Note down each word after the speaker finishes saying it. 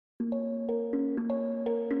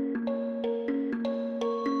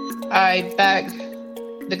I beg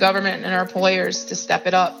the government and our employers to step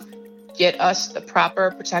it up, get us the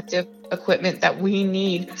proper protective equipment that we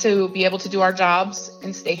need to be able to do our jobs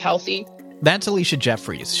and stay healthy. That's Alicia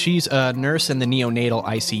Jeffries. She's a nurse in the neonatal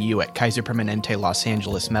ICU at Kaiser Permanente Los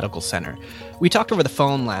Angeles Medical Center. We talked over the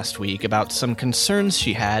phone last week about some concerns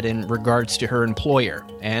she had in regards to her employer,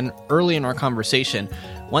 and early in our conversation,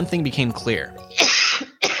 one thing became clear.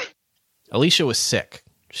 Alicia was sick.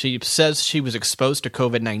 She says she was exposed to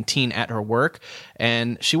COVID-19 at her work,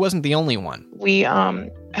 and she wasn't the only one. We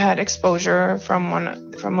had exposure from one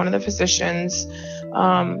of the physicians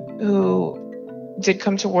who did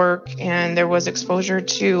come to work, and there was exposure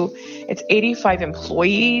to, it's 85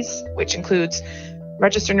 employees, which includes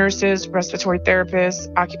registered nurses, respiratory therapists,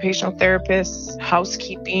 occupational therapists,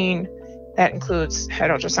 housekeeping. That includes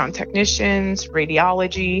head ultrasound technicians,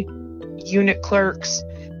 radiology, unit clerks.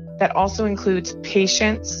 That also includes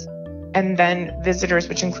patients and then visitors,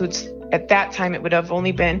 which includes, at that time, it would have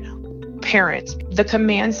only been parents. The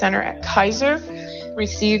command center at Kaiser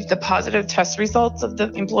received the positive test results of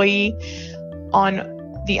the employee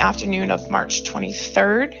on the afternoon of March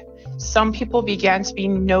 23rd. Some people began to be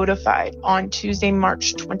notified on Tuesday,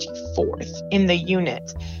 March 24th in the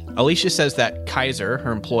unit. Alicia says that Kaiser,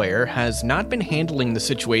 her employer, has not been handling the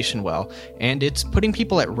situation well, and it's putting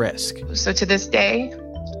people at risk. So to this day,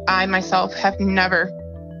 I myself have never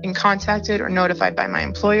been contacted or notified by my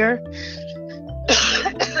employer.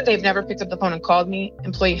 They've never picked up the phone and called me.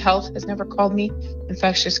 Employee health has never called me.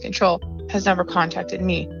 Infectious control has never contacted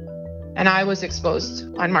me. And I was exposed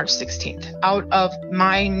on March 16th. Out of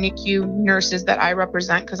my NICU nurses that I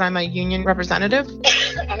represent, because I'm a union representative,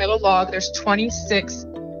 I have a log. There's 26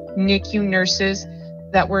 NICU nurses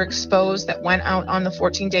that were exposed that went out on the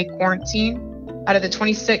 14-day quarantine. Out of the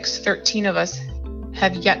 26, 13 of us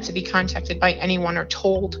have yet to be contacted by anyone or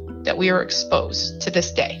told that we were exposed to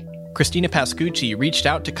this day. Christina Pascucci reached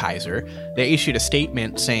out to Kaiser. They issued a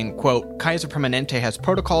statement saying, quote, Kaiser Permanente has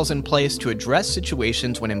protocols in place to address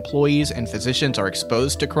situations when employees and physicians are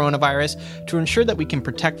exposed to coronavirus to ensure that we can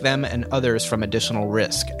protect them and others from additional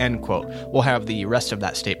risk, end quote. We'll have the rest of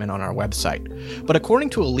that statement on our website. But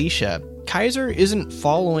according to Alicia, Kaiser isn't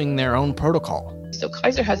following their own protocol. So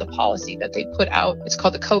Kaiser has a policy that they put out. It's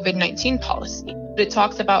called the COVID-19 policy. It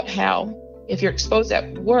talks about how if you're exposed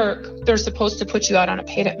at work, they're supposed to put you out on a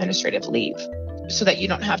paid administrative leave so that you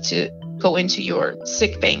don't have to go into your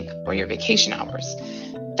sick bank or your vacation hours.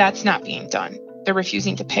 That's not being done. They're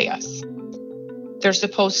refusing to pay us. They're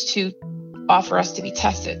supposed to offer us to be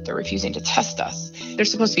tested. They're refusing to test us.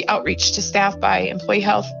 There's supposed to be outreach to staff by employee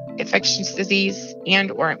health, infectious disease,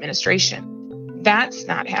 and or administration. That's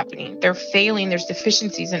not happening. They're failing. There's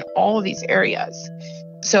deficiencies in all of these areas.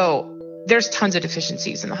 So there's tons of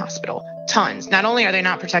deficiencies in the hospital, tons. Not only are they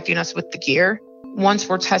not protecting us with the gear, once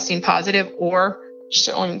we're testing positive or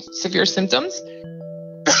showing severe symptoms,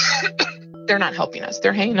 they're not helping us.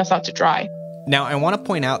 They're hanging us out to dry. Now, I want to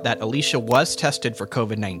point out that Alicia was tested for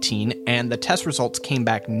COVID-19 and the test results came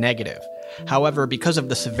back negative. However, because of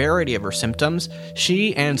the severity of her symptoms,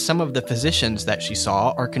 she and some of the physicians that she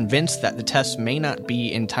saw are convinced that the test may not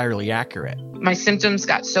be entirely accurate. My symptoms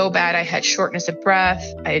got so bad, I had shortness of breath,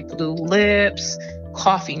 I had blue lips,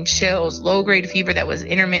 coughing, chills, low-grade fever that was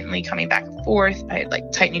intermittently coming back and forth. I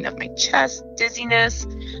had tightening of my chest, dizziness.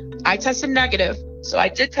 I tested negative, so I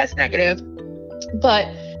did test negative, but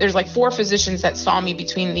there's 4 physicians that saw me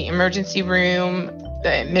between the emergency room,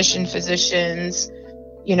 the admission physicians,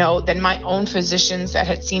 then my own physicians that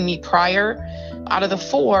had seen me prior. Out of the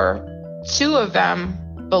 4, 2 of them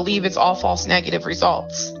believe it's all false negative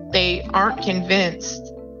results. They aren't convinced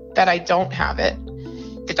that I don't have it.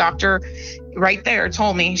 The doctor right there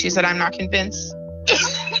told me, she said, I'm not convinced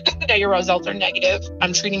that your results are negative.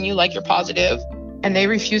 I'm treating you like you're positive. And they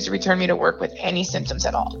refused to return me to work with any symptoms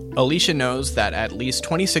at all. Alicia knows that at least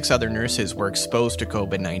 26 other nurses were exposed to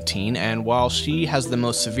COVID-19, and while she has the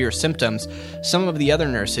most severe symptoms, some of the other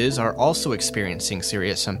nurses are also experiencing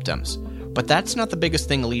serious symptoms. But that's not the biggest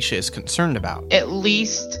thing Alicia is concerned about. At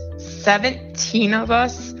least 17 of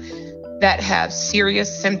us that have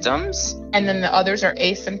serious symptoms, and then the others are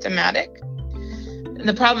asymptomatic. And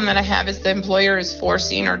the problem that I have is the employer is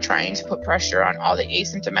forcing or trying to put pressure on all the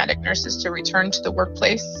asymptomatic nurses to return to the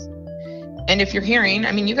workplace. And if you're hearing,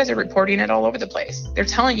 you guys are reporting it all over the place. They're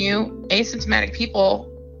telling you asymptomatic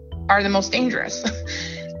people are the most dangerous.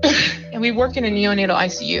 And we work in a neonatal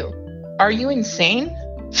ICU. Are you insane?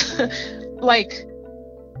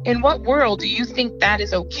 In what world do you think that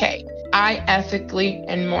is okay? I ethically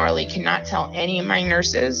and morally cannot tell any of my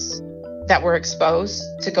nurses that were exposed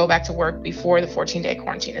to go back to work before the 14-day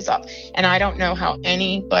quarantine is up. And I don't know how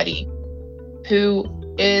anybody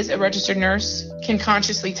who is a registered nurse can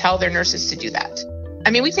consciously tell their nurses to do that.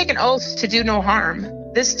 I mean, we take an oath to do no harm.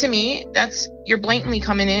 This, to me, you're blatantly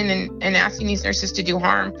coming in and asking these nurses to do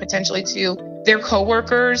harm, potentially to their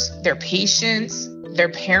coworkers, their patients, their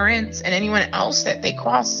parents, and anyone else that they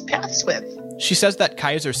cross paths with. She says that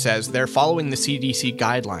Kaiser says they're following the CDC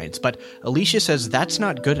guidelines, but Alicia says that's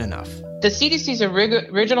not good enough. The CDC's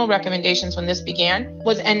original recommendations when this began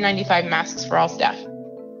was N95 masks for all staff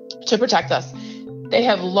to protect us. They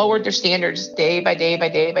have lowered their standards day by day by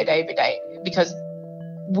day by day by day because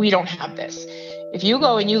we don't have this. If you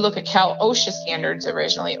go and you look at Cal OSHA standards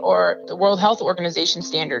originally or the World Health Organization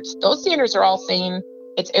standards, those standards are all saying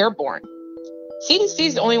it's airborne. CDC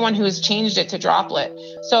is the only one who has changed it to droplet.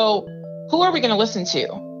 So who are we going to listen to?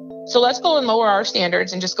 So let's go and lower our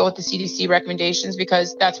standards and just go with the CDC recommendations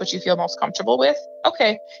because that's what you feel most comfortable with.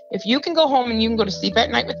 Okay, if you can go home and you can go to sleep at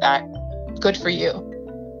night with that, good for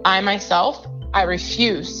you. I myself, I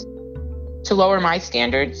refuse to lower my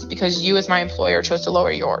standards because you as my employer chose to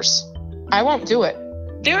lower yours. I won't do it.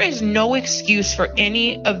 There is no excuse for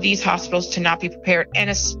any of these hospitals to not be prepared, and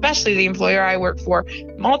especially the employer I work for,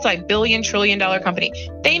 multi-billion, trillion-dollar company.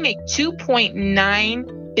 They make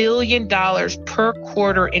 $2.9 billion per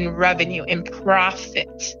quarter in revenue, in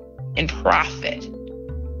profit.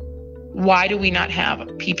 Why do we not have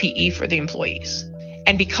PPE for the employees?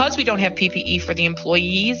 And because we don't have PPE for the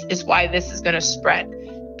employees is why this is going to spread.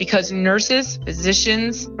 Because nurses,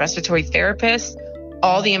 physicians, respiratory therapists,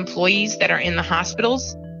 all the employees that are in the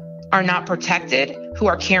hospitals are not protected, who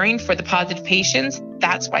are caring for the positive patients.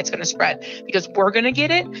 That's why it's going to spread, because we're going to get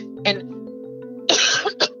it. And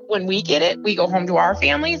when we get it, we go home to our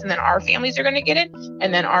families, and then our families are going to get it.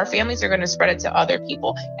 And then our families are going to spread it to other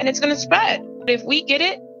people, and it's going to spread. But if we get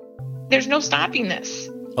it, there's no stopping this.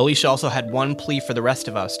 Alicia also had one plea for the rest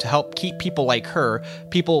of us to help keep people like her,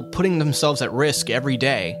 people putting themselves at risk every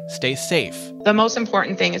day, stay safe. The most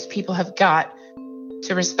important thing is people have got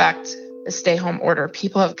to respect the stay-home order.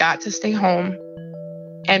 People have got to stay home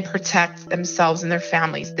and protect themselves and their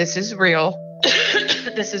families. This is real.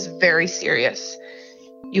 This is very serious.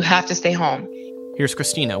 You have to stay home. Here's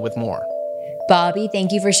Christina with more. Bobby,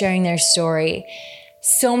 thank you for sharing their story.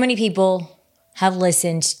 So many people have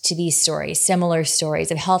listened to these stories, similar stories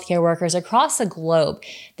of healthcare workers across the globe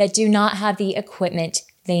that do not have the equipment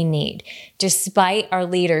they need. Despite our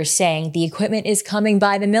leaders saying the equipment is coming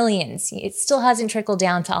by the millions, it still hasn't trickled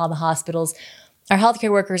down to all the hospitals. Our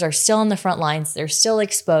healthcare workers are still on the front lines. They're still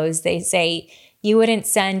exposed. They say, you wouldn't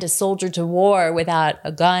send a soldier to war without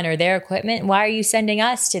a gun or their equipment. Why are you sending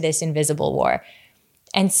us to this invisible war?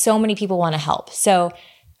 And so many people want to help. So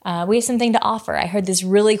we have something to offer. I heard this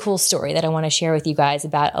really cool story that I want to share with you guys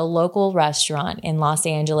about a local restaurant in Los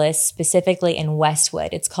Angeles, specifically in Westwood.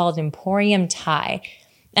 It's called Emporium Thai.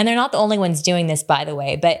 And they're not the only ones doing this, by the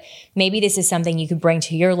way, but maybe this is something you could bring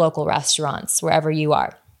to your local restaurants, wherever you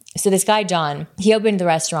are. So this guy, John, he opened the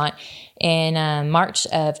restaurant in March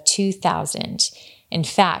of 2000. In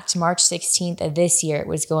fact, March 16th of this year, it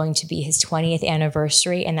was going to be his 20th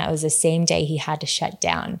anniversary, and that was the same day he had to shut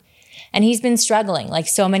down. And he's been struggling like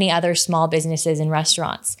so many other small businesses and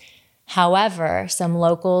restaurants. However, some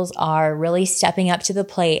locals are really stepping up to the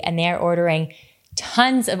plate, and they're ordering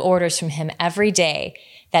tons of orders from him every day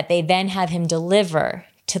that they then have him deliver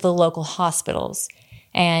to the local hospitals.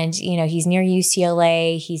 And, you know, he's near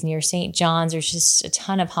UCLA, he's near St. John's. There's just a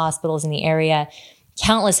ton of hospitals in the area,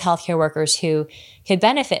 countless healthcare workers who could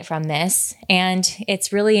benefit from this. And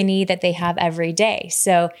it's really a need that they have every day.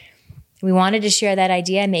 So we wanted to share that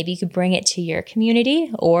idea. Maybe you could bring it to your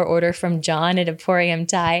community or order from John at Emporium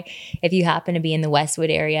Thai if you happen to be in the Westwood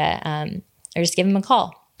area, or just give him a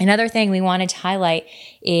call. Another thing we wanted to highlight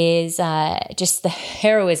is just the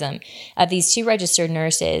heroism of these two registered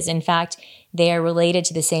nurses. In fact, they are related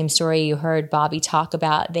to the same story you heard Bobby talk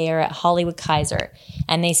about. They are at Hollywood Kaiser,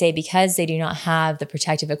 and they say because they do not have the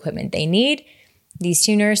protective equipment they need, these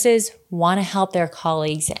two nurses want to help their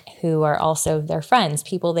colleagues who are also their friends,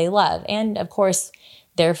 people they love, and of course,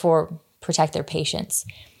 therefore, protect their patients.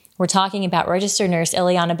 We're talking about registered nurse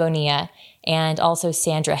Ileana Bonilla and also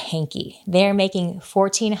Sandra Hankey. They're making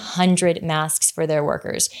 1,400 masks for their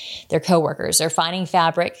workers, their coworkers. They're finding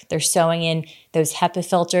fabric. They're sewing in those HEPA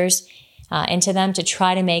filters into them to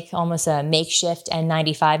try to make almost a makeshift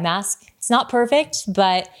N95 mask. It's not perfect,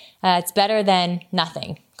 but it's better than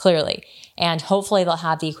nothing, clearly. And hopefully they'll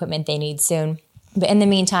have the equipment they need soon. But in the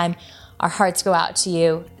meantime, our hearts go out to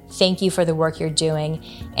you. Thank you for the work you're doing.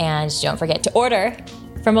 And don't forget to order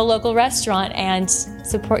from a local restaurant and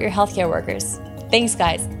support your healthcare workers. Thanks,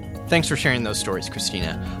 guys. Thanks for sharing those stories,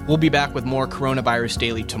 Christina. We'll be back with more Coronavirus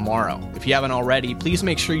Daily tomorrow. If you haven't already, please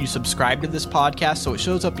make sure you subscribe to this podcast so it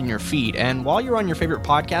shows up in your feed. And while you're on your favorite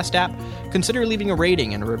podcast app, consider leaving a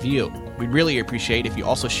rating and a review. We'd really appreciate if you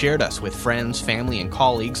also shared us with friends, family, and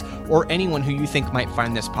colleagues, or anyone who you think might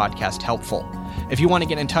find this podcast helpful. If you want to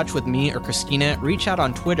get in touch with me or Christina, reach out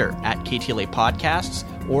on Twitter at KTLA Podcasts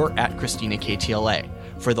or at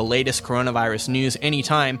ChristinaKTLA. For the latest coronavirus news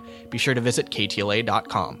anytime, be sure to visit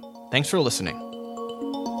KTLA.com. Thanks for listening.